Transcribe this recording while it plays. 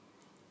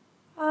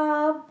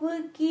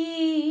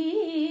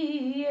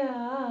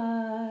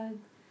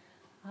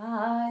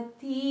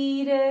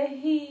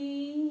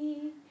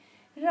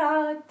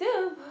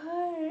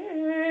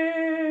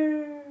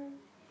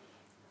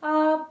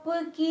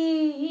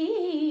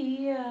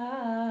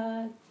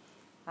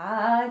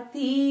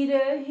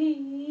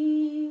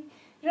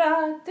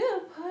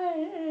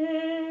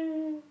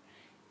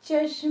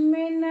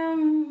चश्मे नम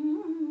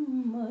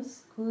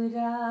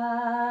मुस्कुराती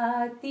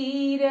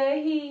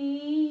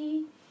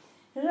रही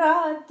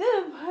रात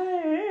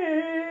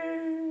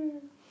भर,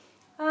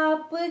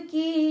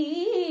 आपकी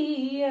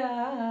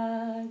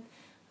याद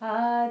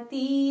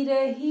आती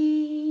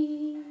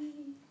रही।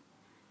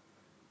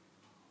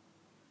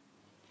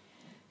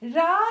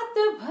 रात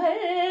भर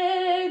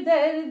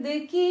दर्द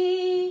की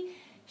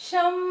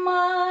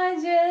शम्मा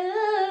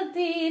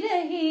जलती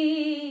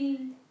रही,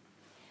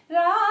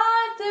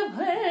 रात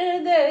भर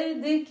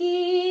दर्द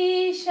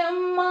की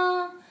शम्मा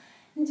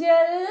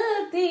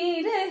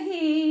जलती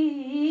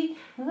रही।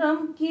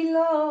 गम की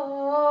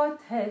लौ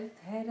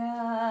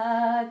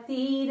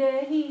थरथराती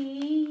रही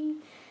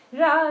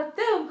रात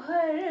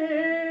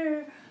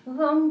भर,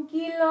 गम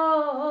की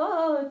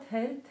लौ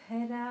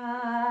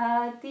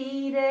थरथराती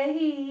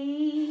रही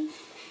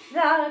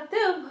रात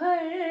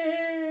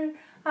भर,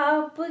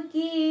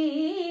 आपकी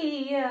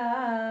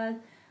याद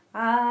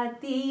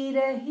आती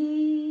रही।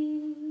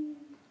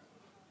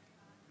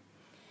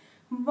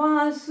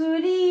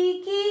 बांसुरी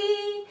की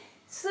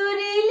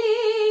सुरीली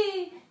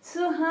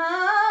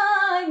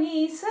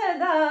सुहानी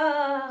सदा,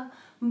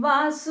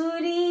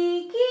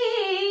 बांसुरी की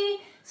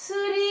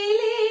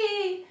सुरीली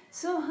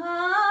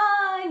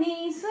सुहानी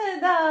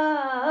सदा,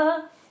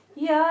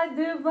 याद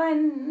बन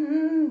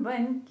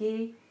बन के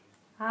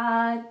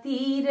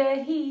आती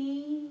रही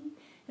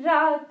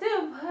रात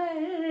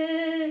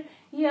भर,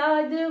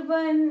 याद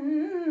बन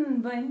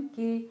बन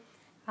के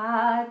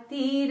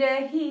आती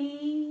रही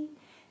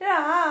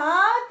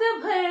रात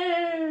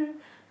भर,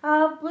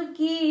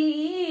 आपकी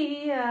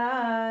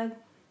याद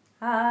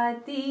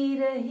आती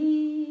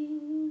रही।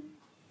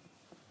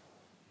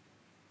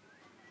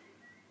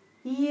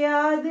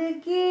 याद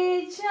के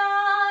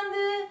चांद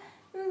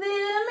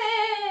दिल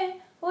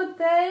में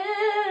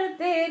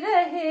उतरते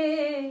रहे,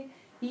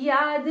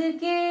 याद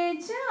के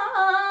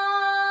चांद,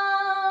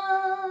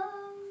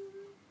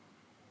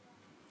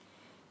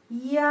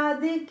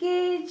 याद के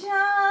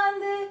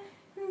चांद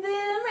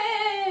दिल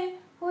में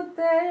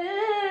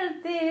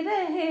उतरते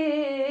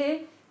रहे,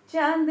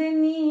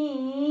 चांदनी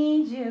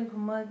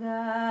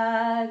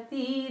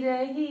जगमगाती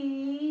रही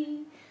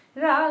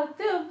रात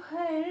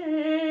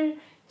भर,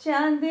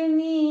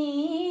 चांदनी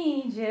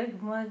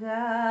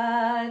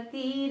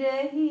जगमगाती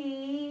रही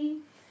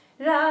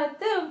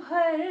रात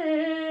भर,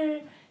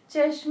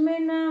 चश्मे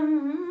नम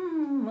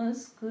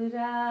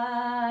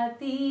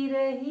मुस्कुराती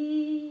रही।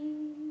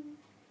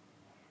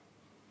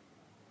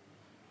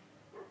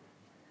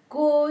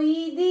 कोई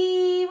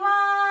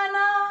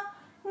दीवाना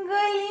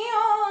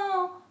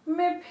गलियों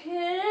में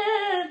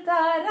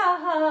फिरता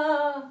रहा,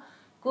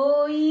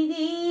 कोई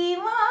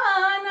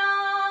दीवाना,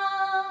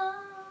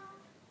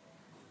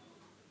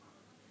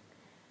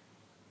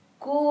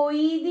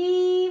 कोई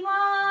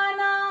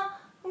दीवाना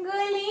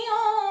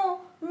गलियों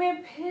में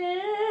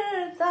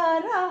फिरता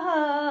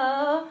रहा,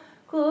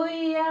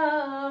 कोई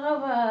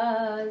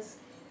आवाज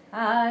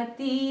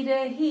आती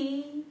रही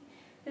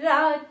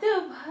रात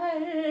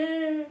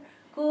भर,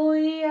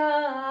 कोई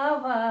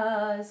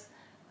आवाज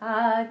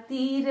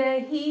आती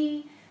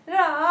रही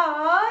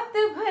रात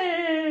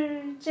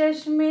भर,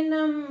 चश्मे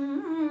नम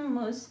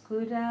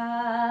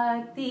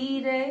मुस्कुराती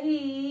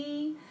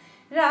रही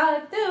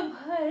रात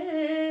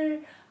भर,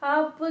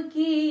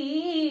 आपकी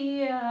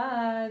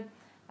याद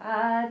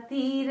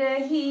आती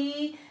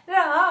रही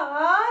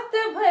रात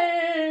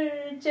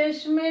भर,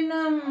 चश्मे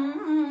नम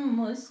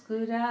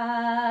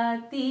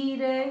मुस्कुराती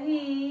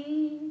रही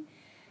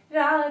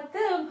रात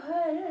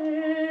भर,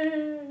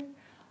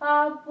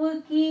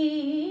 आपकी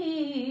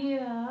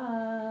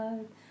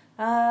याद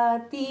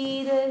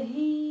आती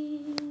रही।